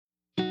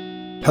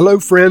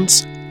Hello,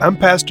 friends. I'm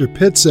Pastor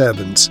Pitts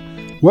Evans.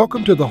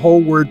 Welcome to the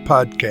Whole Word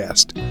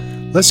Podcast.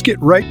 Let's get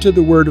right to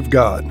the Word of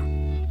God.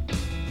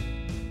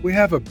 We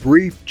have a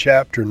brief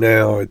chapter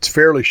now. It's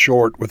fairly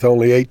short with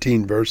only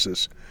 18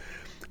 verses.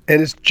 And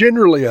it's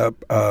generally a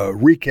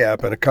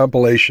recap and a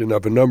compilation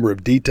of a number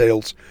of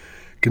details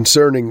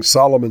concerning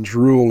Solomon's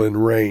rule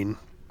and reign.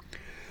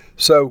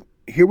 So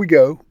here we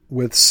go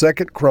with 2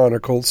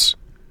 Chronicles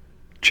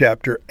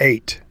chapter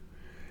 8.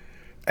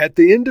 At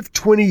the end of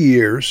 20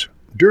 years,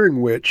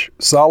 during which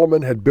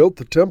Solomon had built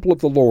the temple of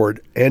the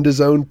Lord and his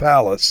own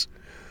palace,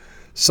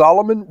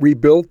 Solomon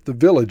rebuilt the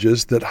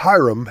villages that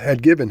Hiram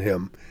had given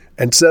him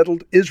and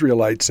settled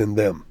Israelites in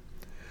them.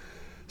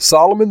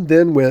 Solomon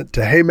then went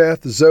to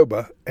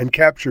Hamath-zobah and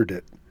captured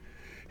it.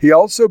 He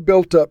also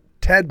built up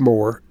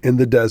Tadmor in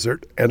the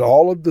desert and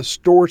all of the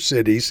store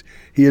cities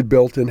he had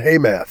built in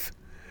Hamath.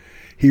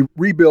 He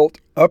rebuilt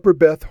Upper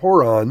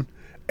Beth-horon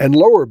and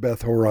Lower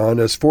Beth-horon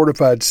as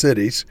fortified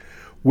cities,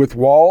 with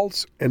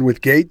walls and with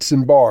gates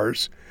and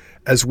bars,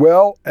 as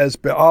well as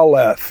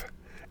Baaleth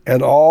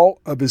and all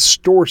of his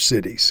store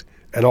cities,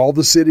 and all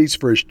the cities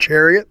for his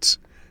chariots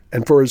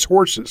and for his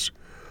horses.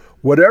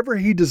 Whatever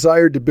he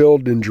desired to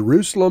build in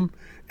Jerusalem,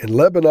 in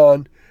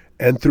Lebanon,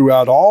 and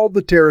throughout all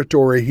the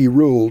territory he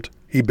ruled,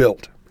 he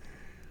built.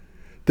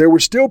 There were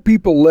still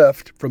people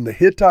left from the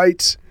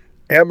Hittites,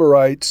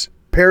 Amorites,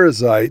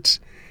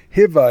 Perizzites,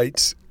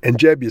 Hivites, and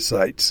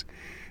Jebusites.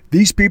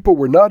 These people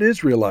were not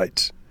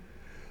Israelites.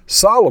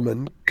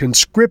 Solomon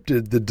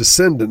conscripted the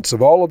descendants of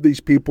all of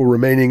these people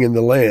remaining in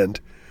the land,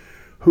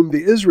 whom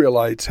the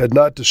Israelites had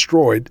not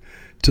destroyed,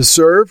 to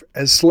serve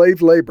as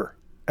slave labor,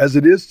 as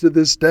it is to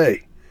this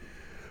day.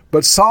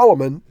 But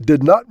Solomon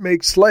did not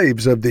make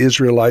slaves of the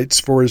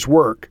Israelites for his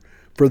work,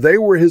 for they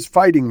were his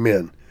fighting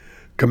men,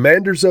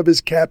 commanders of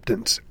his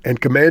captains, and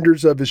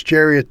commanders of his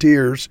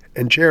charioteers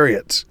and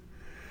chariots.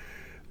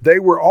 They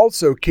were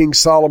also King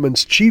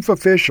Solomon's chief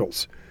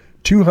officials,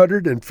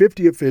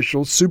 250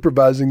 officials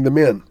supervising the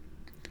men.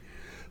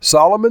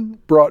 Solomon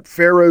brought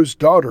Pharaoh's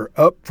daughter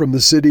up from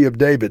the city of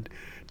David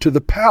to the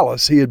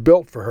palace he had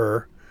built for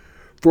her,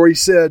 for he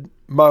said,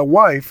 "My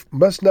wife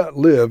must not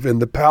live in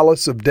the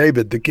palace of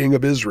David the king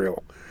of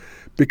Israel,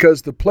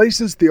 because the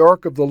places the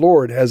ark of the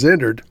Lord has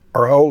entered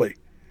are holy."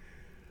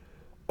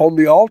 On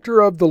the altar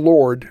of the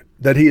Lord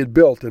that he had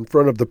built in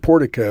front of the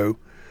portico,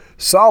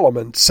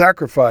 Solomon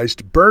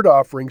sacrificed burnt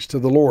offerings to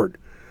the Lord,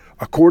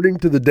 according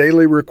to the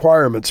daily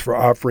requirements for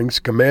offerings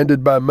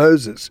commanded by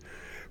Moses,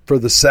 for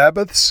the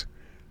Sabbaths,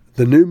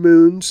 the new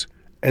moons,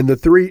 and the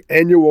 3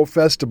 annual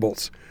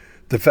festivals,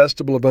 the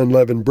festival of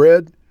unleavened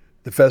bread,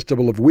 the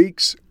festival of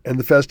weeks, and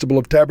the festival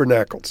of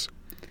tabernacles.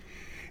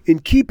 In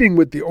keeping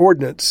with the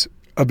ordinance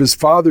of his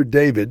father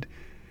David,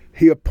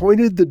 he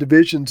appointed the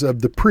divisions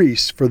of the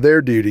priests for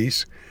their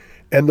duties,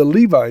 and the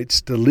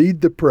Levites to lead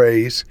the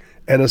praise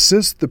and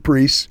assist the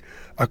priests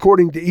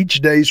according to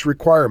each day's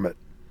requirement.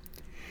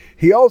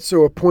 He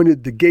also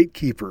appointed the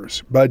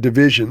gatekeepers by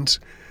divisions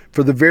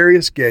for the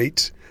various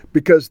gates,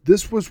 because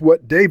this was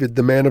what David,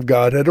 the man of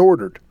God, had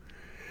ordered.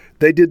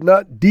 They did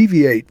not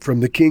deviate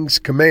from the king's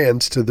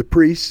commands to the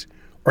priests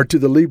or to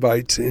the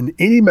Levites in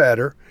any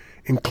matter,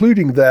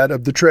 including that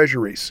of the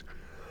treasuries.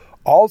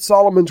 All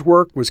Solomon's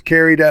work was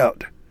carried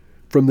out,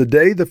 from the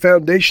day the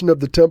foundation of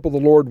the temple of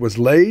the Lord was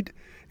laid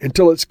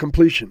until its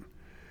completion.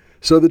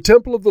 So the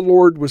temple of the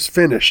Lord was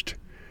finished.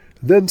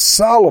 Then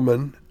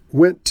Solomon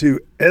went to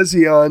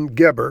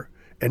Ezion-Geber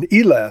and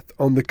Elath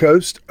on the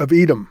coast of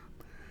Edom.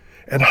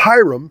 And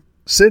Hiram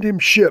sent him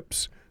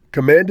ships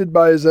commanded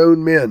by his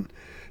own men,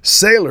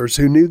 sailors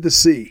who knew the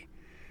sea.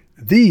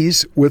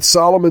 These, with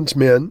Solomon's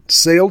men,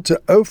 sailed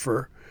to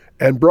Ophir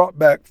and brought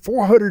back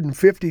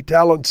 450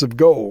 talents of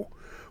gold,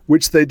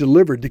 which they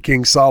delivered to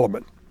King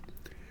Solomon.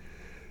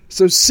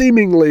 So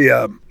seemingly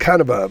kind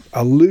of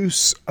a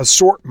loose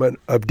assortment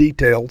of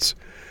details.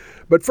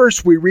 But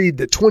first we read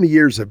that 20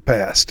 years have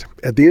passed,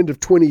 at the end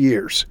of 20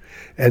 years.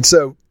 And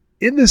so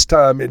in this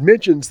time, it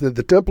mentions that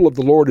the temple of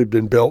the Lord had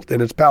been built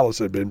and its palace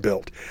had been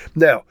built.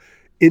 Now,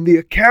 in the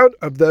account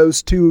of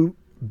those two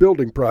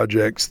building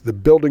projects, the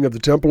building of the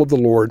temple of the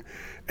Lord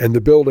and the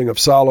building of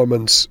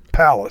Solomon's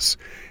palace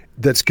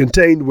that's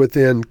contained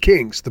within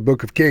Kings, the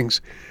book of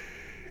Kings,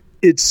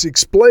 it's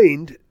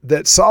explained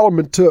that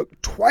Solomon took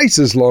twice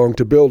as long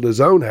to build his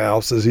own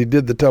house as he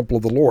did the temple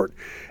of the Lord.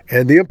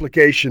 And the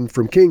implication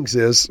from Kings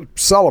is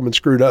Solomon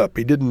screwed up.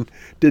 He didn't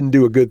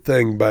do a good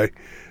thing by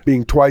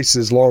being twice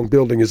as long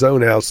building his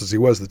own house as he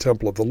was the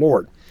temple of the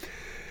Lord.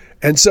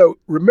 And so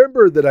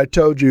remember that I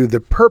told you the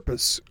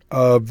purpose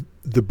of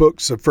the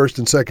books of 1st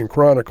and 2nd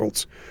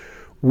Chronicles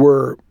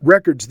were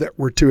records that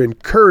were to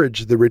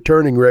encourage the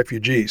returning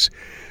refugees.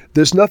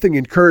 There's nothing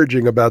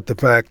encouraging about the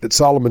fact that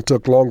Solomon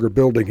took longer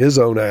building his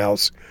own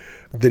house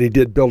than he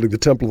did building the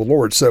temple of the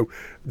Lord. So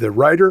the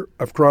writer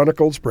of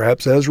Chronicles,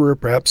 perhaps Ezra,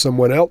 perhaps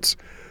someone else,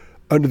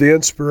 under the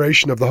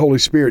inspiration of the Holy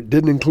Spirit,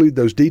 didn't include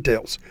those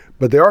details,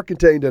 but they are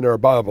contained in our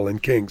Bible in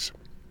Kings.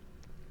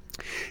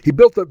 He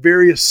built up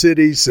various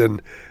cities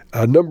and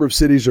A number of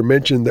cities are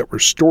mentioned that were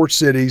store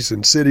cities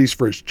and cities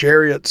for his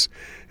chariots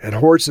and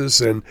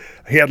horses, and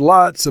he had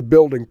lots of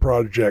building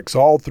projects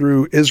all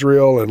through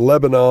Israel and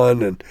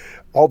Lebanon and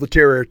all the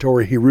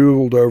territory he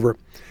ruled over.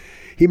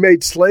 He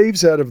made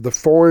slaves out of the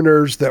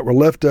foreigners that were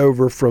left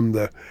over from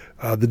the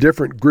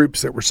different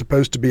groups that were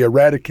supposed to be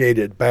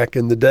eradicated back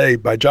in the day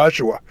by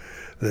Joshua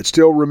that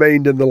still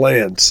remained in the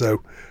land.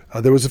 So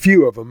there was a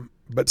few of them,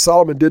 but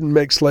Solomon didn't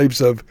make slaves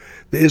of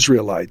the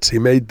Israelites. He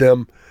made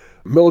them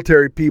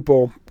military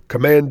people,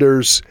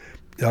 commanders,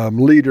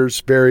 leaders,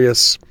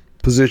 various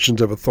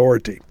positions of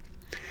authority.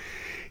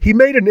 He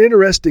made an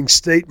interesting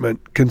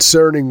statement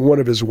concerning one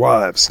of his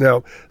wives.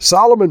 Now,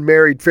 Solomon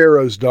married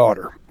Pharaoh's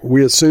daughter.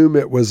 We assume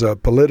it was a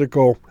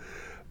political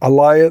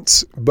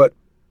alliance, but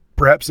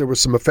perhaps there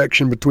was some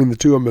affection between the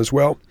two of them as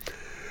well.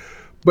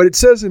 But it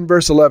says in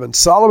verse 11,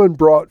 Solomon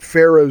brought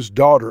Pharaoh's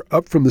daughter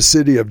up from the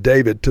city of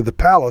David to the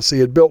palace he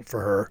had built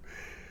for her,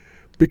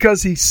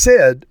 because he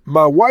said,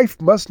 "My wife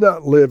must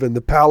not live in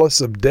the palace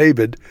of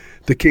David,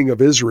 the king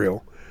of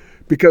Israel,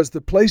 because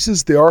the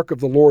places the ark of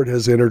the Lord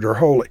has entered are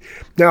holy."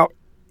 Now,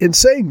 in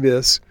saying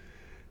this,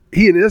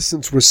 he in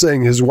essence was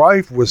saying his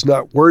wife was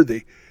not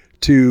worthy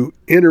to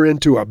enter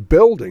into a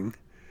building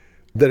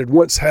that had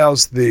once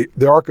housed the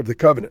Ark of the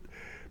Covenant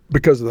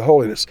because of the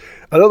holiness.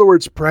 In other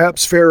words,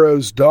 perhaps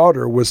Pharaoh's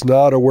daughter was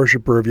not a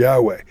worshiper of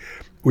Yahweh.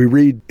 We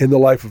read in the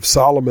life of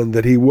Solomon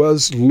that he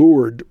was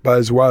lured by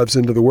his wives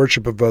into the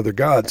worship of other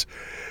gods.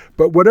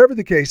 But whatever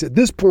the case, at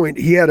this point,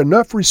 he had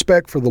enough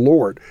respect for the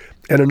Lord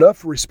and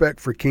enough respect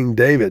for King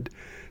David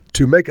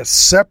to make a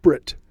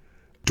separate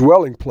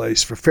dwelling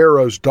place for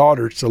Pharaoh's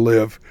daughter to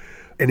live.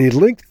 And he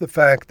linked the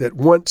fact that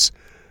once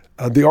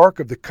the Ark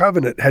of the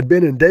Covenant had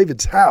been in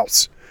David's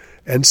house.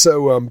 And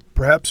so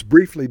perhaps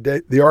briefly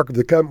the Ark of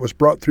the Covenant was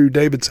brought through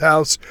David's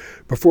house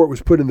before it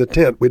was put in the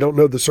tent. We don't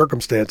know the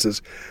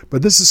circumstances,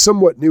 but this is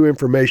somewhat new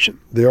information.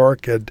 The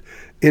Ark had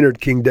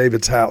entered King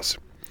David's house.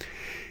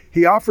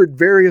 He offered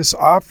various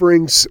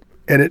offerings,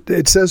 and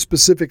it says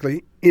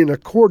specifically in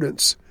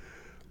accordance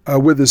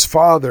with his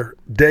father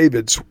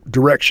David's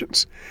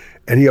directions.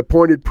 And he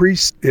appointed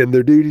priests in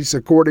their duties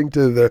according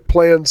to the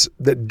plans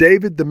that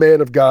David, the man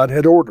of God,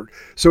 had ordered.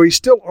 So he's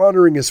still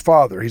honoring his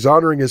father. He's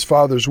honoring his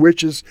father's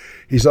wishes.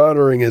 He's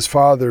honoring his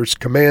father's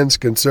commands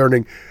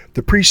concerning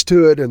the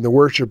priesthood and the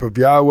worship of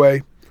Yahweh.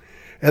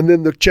 And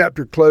then the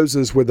chapter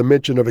closes with a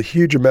mention of a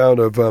huge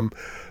amount of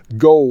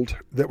gold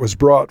that was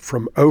brought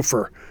from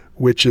Ophir,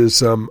 which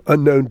is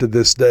unknown to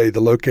this day,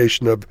 the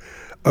location of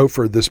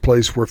Ophir, this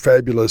place where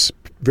fabulous,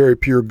 very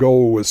pure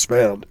gold was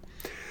found.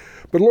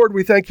 But Lord,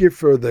 we thank you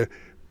for the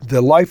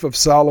life of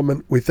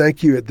Solomon. We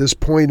thank you at this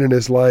point in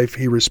his life,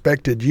 he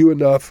respected you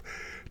enough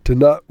to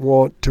not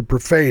want to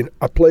profane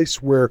a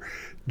place where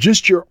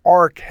just your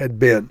ark had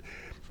been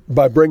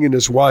by bringing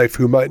his wife,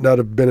 who might not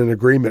have been in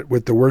agreement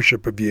with the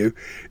worship of you,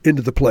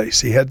 into the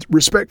place. He had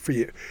respect for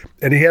you,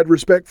 and he had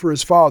respect for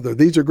his father.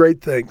 These are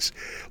great things.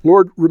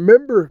 Lord,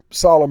 remember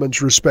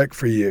Solomon's respect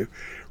for you.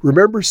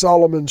 Remember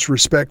Solomon's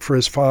respect for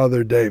his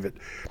father, David.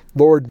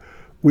 Lord,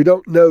 we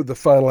don't know the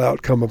final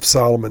outcome of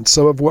Solomon.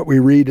 Some of what we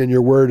read in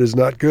your word is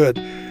not good.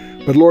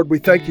 But Lord, we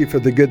thank you for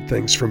the good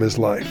things from his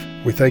life.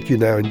 We thank you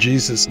now in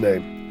Jesus'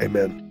 name.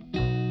 Amen.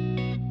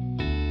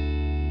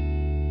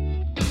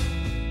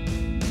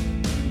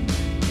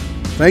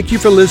 Thank you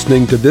for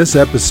listening to this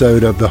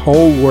episode of The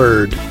Whole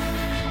Word.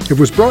 It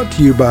was brought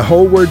to you by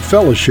Whole Word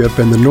Fellowship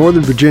and the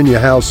Northern Virginia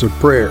House of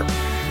Prayer.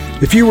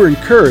 If you were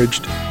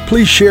encouraged,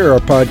 please share our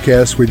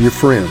podcast with your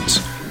friends.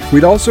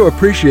 We'd also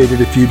appreciate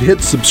it if you'd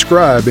hit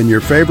subscribe in your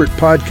favorite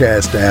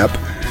podcast app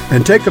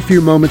and take a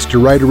few moments to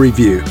write a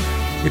review.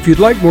 If you'd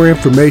like more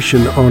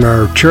information on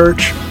our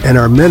church and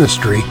our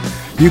ministry,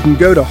 you can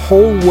go to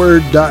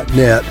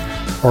wholeword.net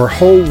or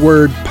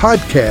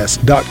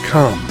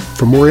wholewordpodcast.com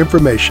for more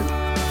information.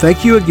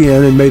 Thank you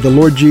again, and may the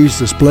Lord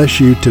Jesus bless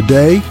you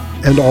today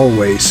and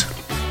always.